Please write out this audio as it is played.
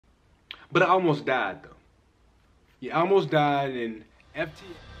But I almost died though. Yeah, I almost died in FT.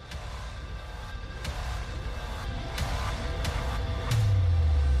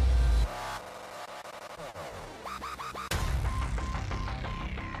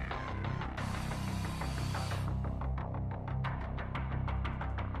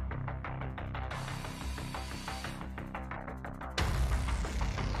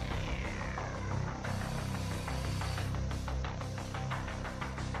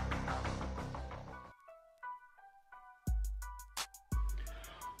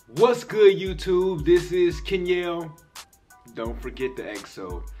 What's good, YouTube? This is Kenyel. Don't forget the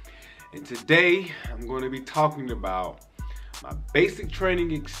EXO. And today I'm going to be talking about my basic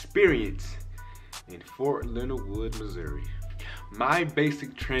training experience in Fort Leonard Wood, Missouri. My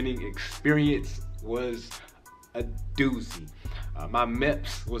basic training experience was a doozy. My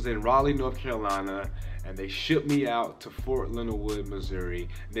MEPS was in Raleigh, North Carolina, and they shipped me out to Fort Leonard Wood, Missouri.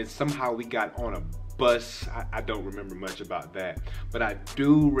 Then somehow we got on a bus. I don't remember much about that, but I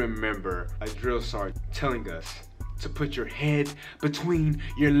do remember a drill sergeant telling us to put your head between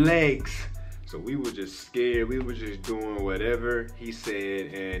your legs. So we were just scared. We were just doing whatever he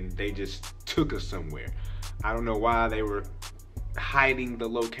said, and they just took us somewhere. I don't know why they were hiding the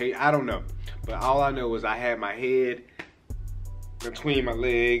location. I don't know, but all I know is I had my head between my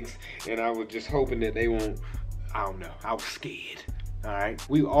legs, and I was just hoping that they won't. I don't know. I was scared. All right,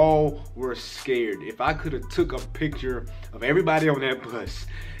 we all were scared. If I could have took a picture of everybody on that bus,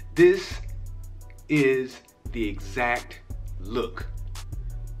 this is the exact look.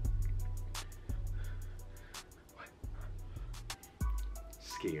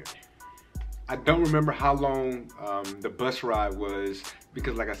 Scared. I don't remember how long the bus ride was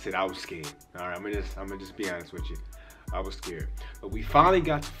because, like I said, I was scared. All right, I'm gonna just be honest with you. I was scared. But we finally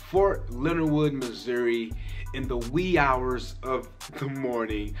got to Fort Leonard Wood, Missouri in the wee hours of the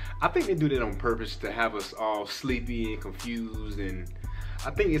morning. I think they do that on purpose to have us all sleepy and confused, and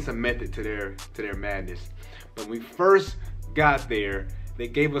I think it's a method to their madness. But when we first got there, they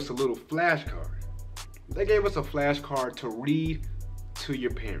gave us a little flashcard. They gave us a flashcard to read to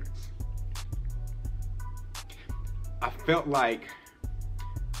your parents. I felt like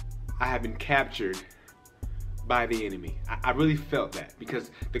I had been captured by the enemy. I really felt that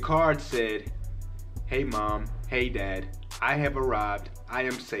because the card said, "Hey mom, hey dad, I have arrived. I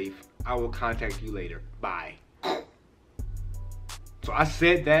am safe. I will contact you later. Bye." So I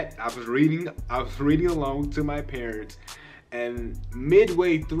said that. I was reading along to my parents, and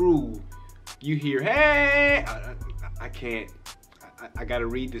midway through, you hear, "Hey!" I can't. I gotta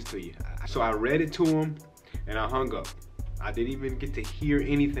read this to you. So I read it to them, and I hung up. I didn't even get to hear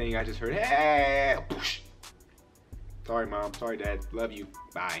anything. I just heard, "Hey!" Sorry mom, sorry dad, love you,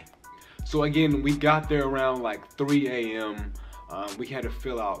 bye. So again, we got there around like 3 a.m. We had to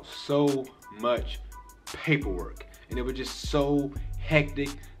fill out so much paperwork, and it was just so hectic,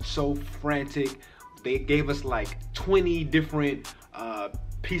 so frantic. They gave us like 20 different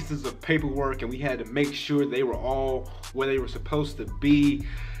pieces of paperwork, and we had to make sure they were all where they were supposed to be.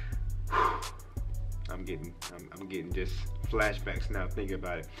 I'm getting just flashbacks now thinking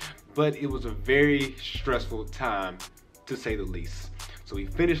about it. But it was a very stressful time, to say the least. So we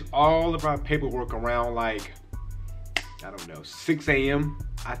finished all of our paperwork around like, I don't know, 6 a.m.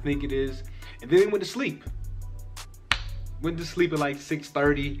 I think it is. And then we went to sleep. Went to sleep at like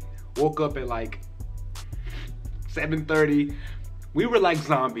 6:30, woke up at like 7:30. We were like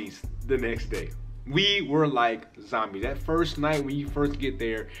zombies the next day. We were like zombies. That first night when you first get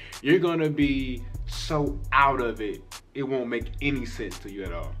there, you're gonna be so out of it, it won't make any sense to you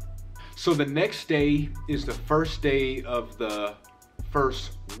at all. So the next day is the first day of the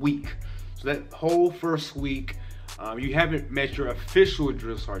first week. So that whole first week, you haven't met your official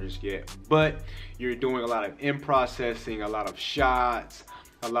drill sergeants yet, but you're doing a lot of in-processing, a lot of shots,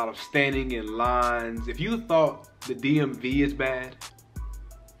 a lot of standing in lines. If you thought the DMV is bad,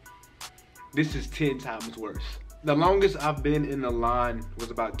 this is 10 times worse. The longest I've been in the line was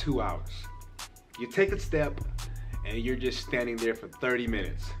about 2 hours. You take a step and you're just standing there for 30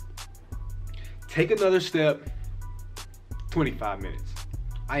 minutes. Take another step, 25 minutes.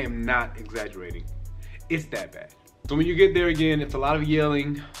 I am not exaggerating. It's that bad. So when you get there again, it's a lot of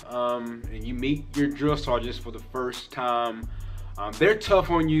yelling, and you meet your drill sergeants for the first time. They're tough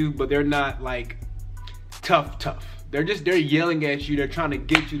on you, but they're not like tough. They're yelling at you. They're trying to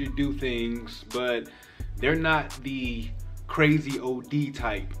get you to do things, but they're not the crazy OD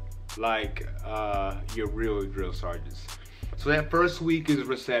type like your real drill sergeants. So that first week is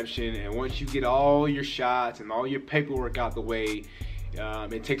reception, and once you get all your shots and all your paperwork out the way,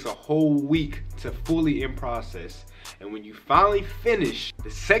 it takes a whole week to fully in process. And when you finally finish, the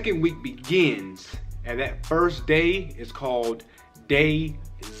second week begins, and that first day is called day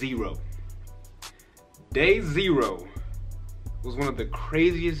 0. Day 0 was one of the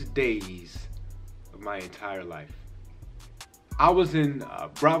craziest days of my entire life. I was in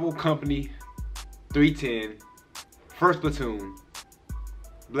Bravo Company 310, 1st Platoon.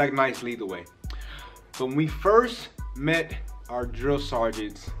 Black Knights lead the way. But when we first met our drill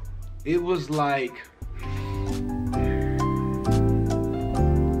sergeants, it was like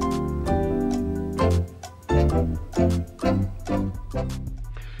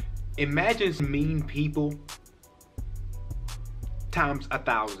imagine some mean people times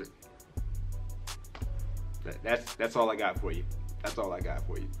 1,000. That's all I got for you. That's all I got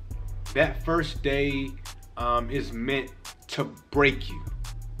for you. That first day is meant to break you.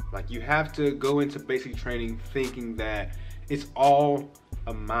 Like, you have to go into basic training thinking that it's all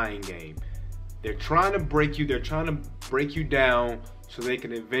a mind game. They're trying to break you. They're trying to break you down so they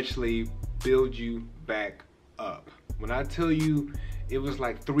can eventually build you back up. When I tell you, it was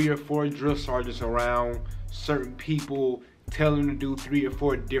like 3 or 4 drill sergeants around, certain people telling them to do 3 or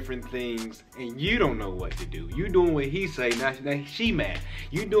 4 different things, and you don't know what to do. You doing what he say, now she mad.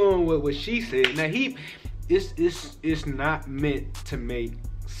 You doing what she said, now it's not meant to make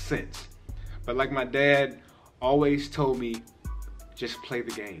sense. But like my dad always told me, just play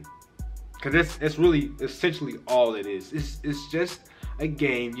the game. Cause that's really essentially all it is. It's just a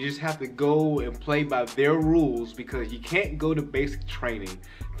game. You just have to go and play by their rules, because you can't go to basic training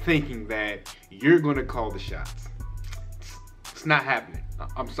thinking that you're gonna call the shots. It's not happening.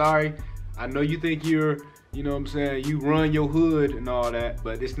 I'm sorry. I know you think you're, you know what I'm saying, you run your hood and all that,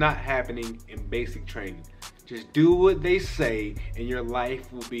 but it's not happening in basic training. Just do what they say and your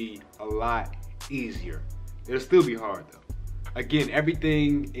life will be a lot easier. It'll still be hard though. Again,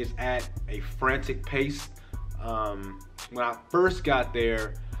 everything is at a frantic pace. When I first got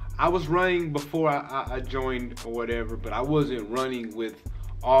there, I was running before I joined or whatever, but I wasn't running with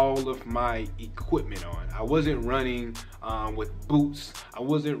all of my equipment on. I wasn't running with boots. I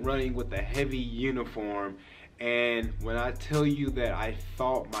wasn't running with a heavy uniform. And when I tell you that I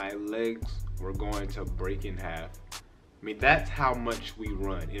thought my legs were going to break in half, I mean, that's how much we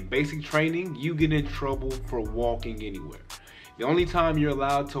run. In basic training, you get in trouble for walking anywhere. The only time you're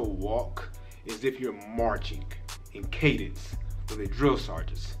allowed to walk is if you're marching in cadence with the drill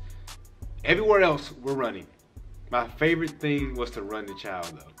sergeants. Everywhere else, we're running. My favorite thing was to run the chow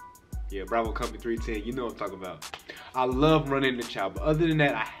though. Yeah, Bravo Company 310, you know what I'm talking about. I love running the chow, but other than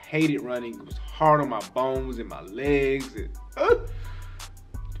that, I hated running. It was hard on my bones and my legs.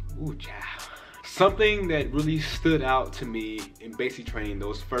 Ooh, chow. Something that really stood out to me in basic training,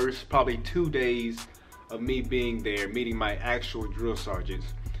 those first probably 2 days of me being there, meeting my actual drill sergeants,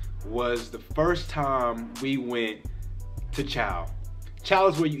 was the first time we went to chow. Chow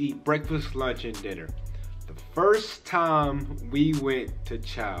is where you eat breakfast, lunch, and dinner. The first time we went to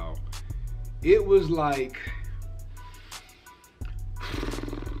chow, it was like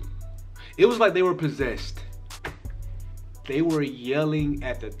they were possessed. They were yelling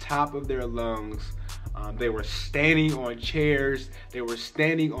at the top of their lungs. They were standing on chairs. They were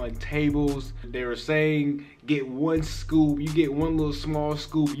standing on tables. They were saying, get one scoop. You get one little small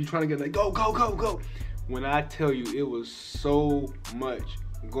scoop. You trying to get like, go, go, go, go. When I tell you, it was so much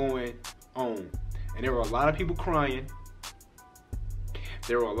going on. And there were a lot of people crying.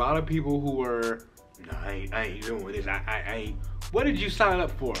 There were a lot of people who were, no, I ain't doing this. I ain't. What did you sign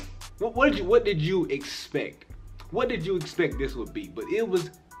up for? What did you expect? What did you expect this would be? But it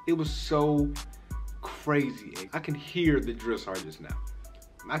was so crazy. I can hear the drill sergeants now.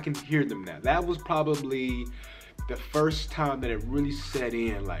 I can hear them now. That was probably the first time that it really set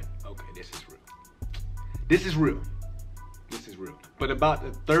in, like, okay, this is real. This is real. This is real. But about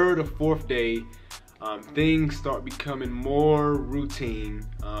the 3rd or 4th day, things start becoming more routine.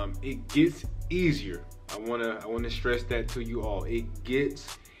 It gets easier. I wanna stress that to you all. It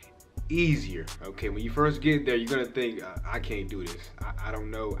gets easier. Okay, when you first get there, you're gonna think, I can't do this. I don't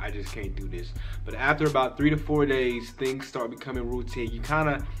know, I just can't do this. But after about 3 to 4 days, things start becoming routine. You kind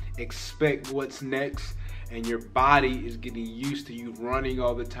of expect what's next, and your body is getting used to you running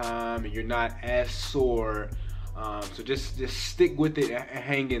all the time, and you're not as sore. So just stick with it and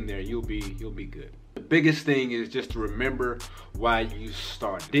hang in there. You'll be good. The biggest thing is just to remember why you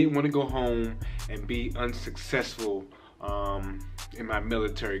started. Didn't want to go home and be unsuccessful in my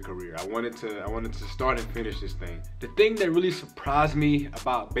military career. I wanted to start and finish this thing. The thing that really surprised me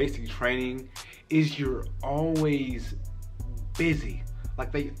about basic training is you're always busy.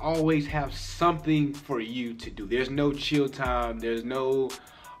 Like, they always have something for you to do. There's no chill time. There's no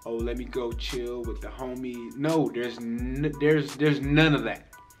oh, let me go chill with the homie. No, there's none of that.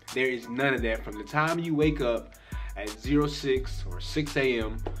 There is none of that. From the time you wake up at 06 or 6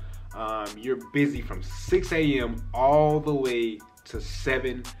 a.m., you're busy from 6 a.m. all the way to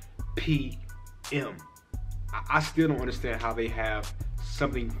 7 p.m. I still don't understand how they have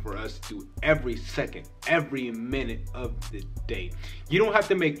something for us to do every second, every minute of the day. You don't have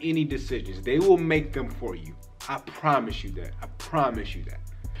to make any decisions. They will make them for you. I promise you that. I promise you that.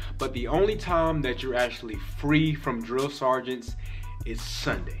 But the only time that you're actually free from drill sergeants is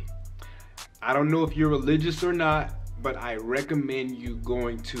Sunday. I don't know if you're religious or not, but I recommend you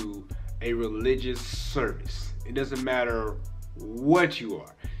going to a religious service. It doesn't matter what you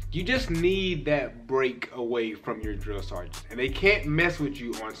are. You just need that break away from your drill sergeants. And they can't mess with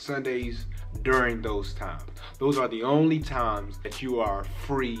you on Sundays during those times. Those are the only times that you are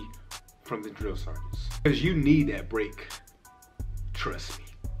free from the drill sergeants. Because you need that break. Trust me.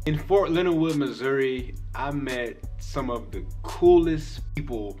 In Fort Leonard Wood, Missouri, I met some of the coolest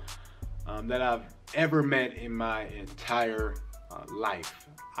people that I've ever met in my entire life.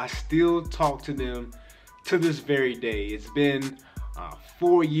 I still talk to them to this very day. It's been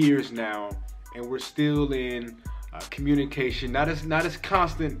 4 years now, and we're still in communication. Not as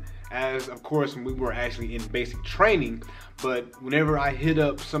constant as, of course, when we were actually in basic training, but whenever I hit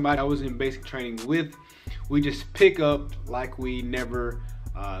up somebody I was in basic training with, we just pick up like we never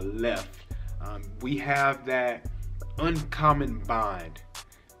left. We have that uncommon bond.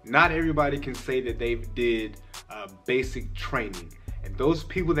 Not everybody can say that they've did basic training, and those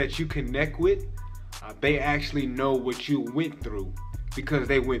people that you connect with, they actually know what you went through because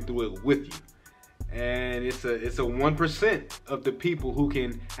they went through it with you. And it's a 1% of the people who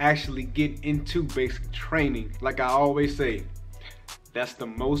can actually get into basic training. Like I always say, that's the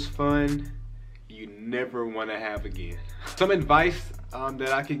most fun you never want to have again. Some advice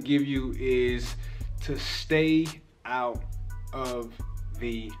that I could give you is to stay out of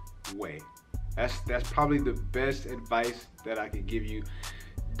the way. That's probably the best advice that I could give you.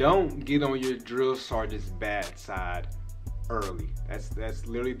 Don't get on your drill sergeant's bad side early. That's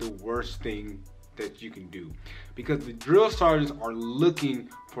literally the worst thing that you can do, because the drill sergeants are looking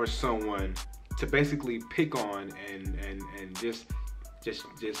for someone to basically pick on and just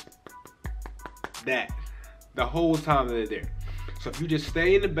that the whole time that they're there. So if you just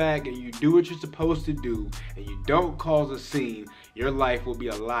stay in the back and you do what you're supposed to do and you don't cause a scene, your life will be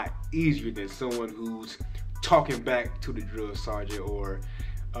a lot easier than someone who's talking back to the drill sergeant or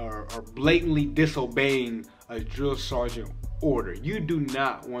blatantly disobeying a drill sergeant order. You do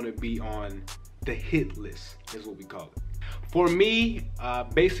not want to be on the hit list, is what we call it. For me,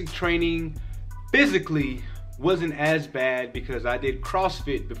 basic training physically wasn't as bad because I did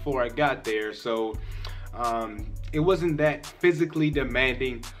CrossFit before I got there, so it wasn't that physically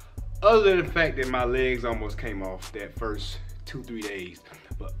demanding, other than the fact that my legs almost came off that first 2-3 days.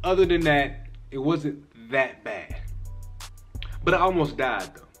 But other than that, it wasn't that bad. But I almost died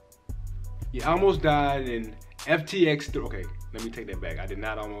though. Yeah, I almost died in FTX. Okay, let me take that back. I did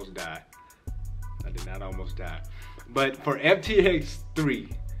not almost die. I did not almost die. But for FTX 3,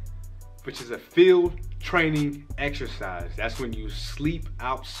 which is a field training exercise, that's when you sleep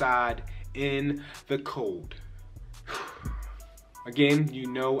outside in the cold. Again, you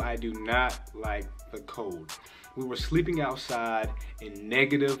know I do not like the cold. We were sleeping outside in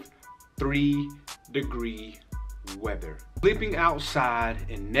 -3-degree weather. Sleeping outside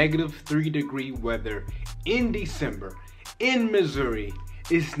in -3-degree weather in December in Missouri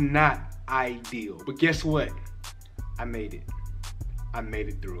is not ideal. But guess what? I made it. I made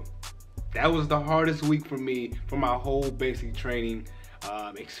it through. That was the hardest week for me for my whole basic training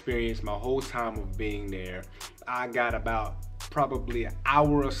experience, my whole time of being there. I got about probably an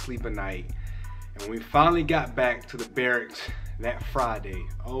hour of sleep a night. And when we finally got back to the barracks that Friday,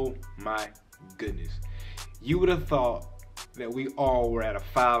 oh my goodness. You would have thought that we all were at a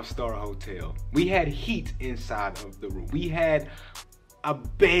 5-star hotel. We had heat inside of the room. We had a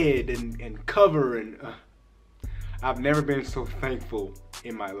bed and cover, and I've never been so thankful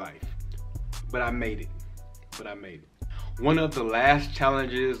in my life. But I made it. One of the last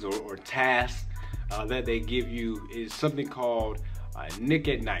challenges or tasks that they give you is something called Nick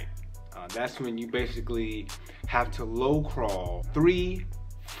at Night. That's when you basically have to low crawl 3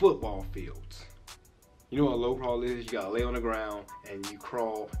 football fields. You know what a low crawl is? You gotta lay on the ground and you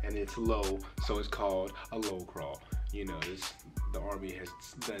crawl, and it's low, so it's called a low crawl. You know, the Army has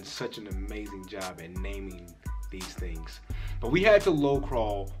done such an amazing job at naming these things. But we had to low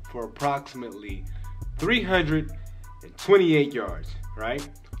crawl for approximately 328 yards, right?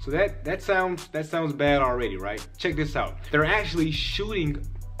 So that sounds bad already, right? Check this out. They're actually shooting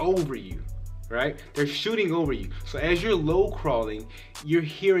over you, right? They're shooting over you. So as you're low crawling, you're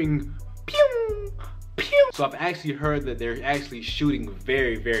hearing pew, pew. So I've actually heard that they're actually shooting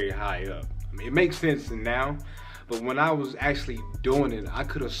very, very high up. I mean, it makes sense now, but when I was actually doing it, I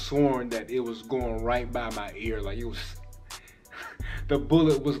could have sworn that it was going right by my ear. Like it was, the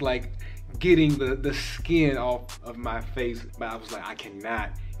bullet was like getting the skin off of my face, but I was like, I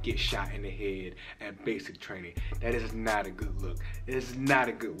cannot get shot in the head at basic training. That is not a good look. It is not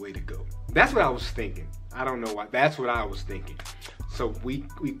a good way to go. That's what I was thinking. I don't know why. That's what I was thinking. So we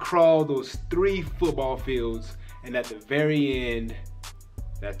crawled those 3 football fields, and at the very end,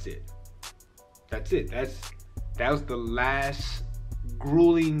 that's it. That's it. That was the last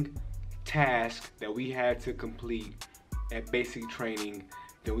grueling task that we had to complete at basic training.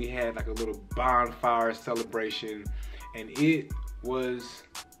 Then we had like a little bonfire celebration, and it was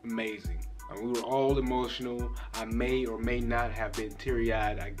amazing. We were all emotional. I may or may not have been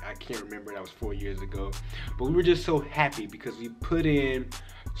teary-eyed. I can't remember. That was 4 years ago. But we were just so happy because we put in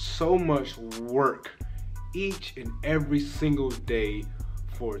so much work each and every single day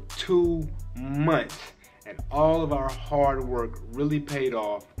for 2 months. And all of our hard work really paid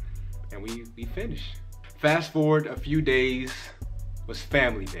off, and we finished. Fast forward a few days was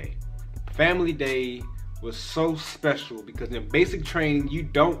Family Day. Family Day was so special because in basic training, you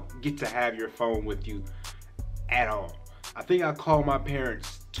don't get to have your phone with you at all. I think I called my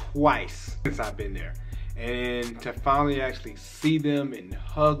parents twice since I've been there. And to finally actually see them and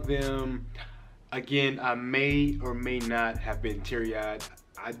hug them, again, I may or may not have been teary-eyed.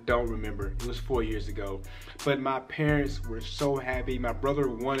 I don't remember. It was 4 years ago. But my parents were so happy. My brother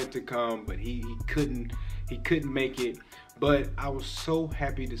wanted to come, but he couldn't make it. But I was so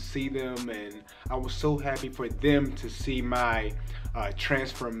happy to see them, and I was so happy for them to see my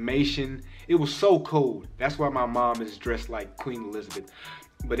transformation. It was so cool. That's why my mom is dressed like Queen Elizabeth.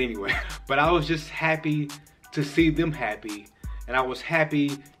 But anyway, but I was just happy to see them happy, and I was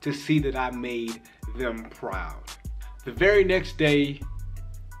happy to see that I made them proud. The very next day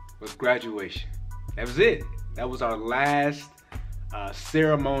was graduation. That was it. That was our last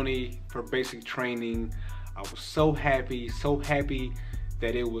ceremony for basic training. I was so happy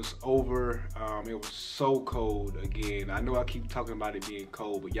that it was over. It was so cold again. I know I keep talking about it being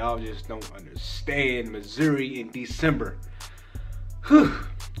cold, but y'all just don't understand Missouri in December. It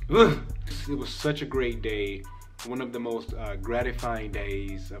was such a great day. One of the most gratifying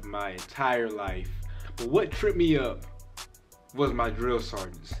days of my entire life. But what tripped me up was my drill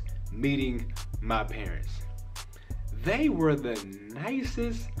sergeants meeting my parents. They were the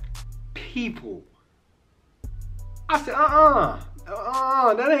nicest people. I said,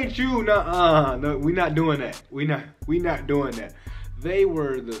 that ain't you, no, we not doing that. We not doing that. They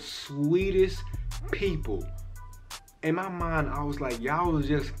were the sweetest people. In my mind, I was like, y'all was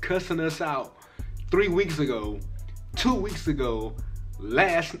just cussing us out 3 weeks ago, 2 weeks ago,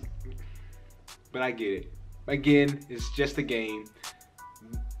 but I get it. Again, it's just a game.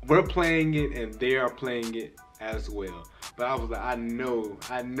 We're playing it and they are playing it as well. But I was like, I know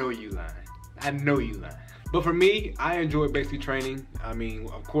you lying. I know you lying. But for me, I enjoy basic training. I mean,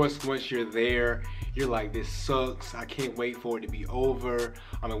 of course, once you're there, you're like, this sucks. I can't wait for it to be over.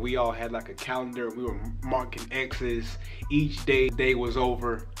 I mean, we all had like a calendar. We were marking X's. Each day was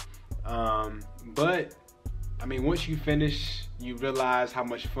over. But I mean, once you finish, you realize how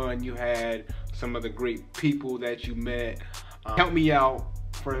much fun you had, some of the great people that you met. Help me out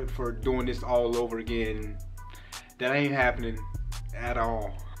for doing this all over again. That ain't happening at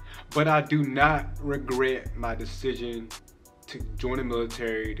all. But I do not regret my decision to join the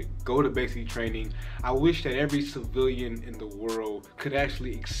military, to go to basic training. I wish that every civilian in the world could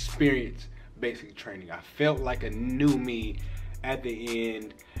actually experience basic training. I felt like a new me at the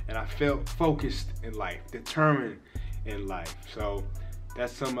end, and I felt focused in life, determined in life. So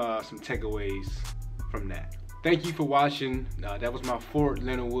that's some takeaways from that. Thank you for watching. That was my Fort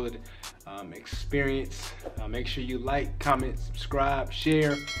Leonard Wood experience. Make sure you like, comment, subscribe,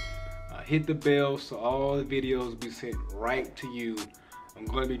 share. Hit the bell so all the videos will be sent right to you. I'm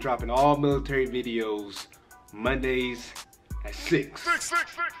going to be dropping all military videos Mondays at 6.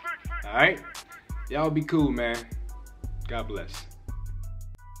 Alright? Y'all be cool, man. God bless.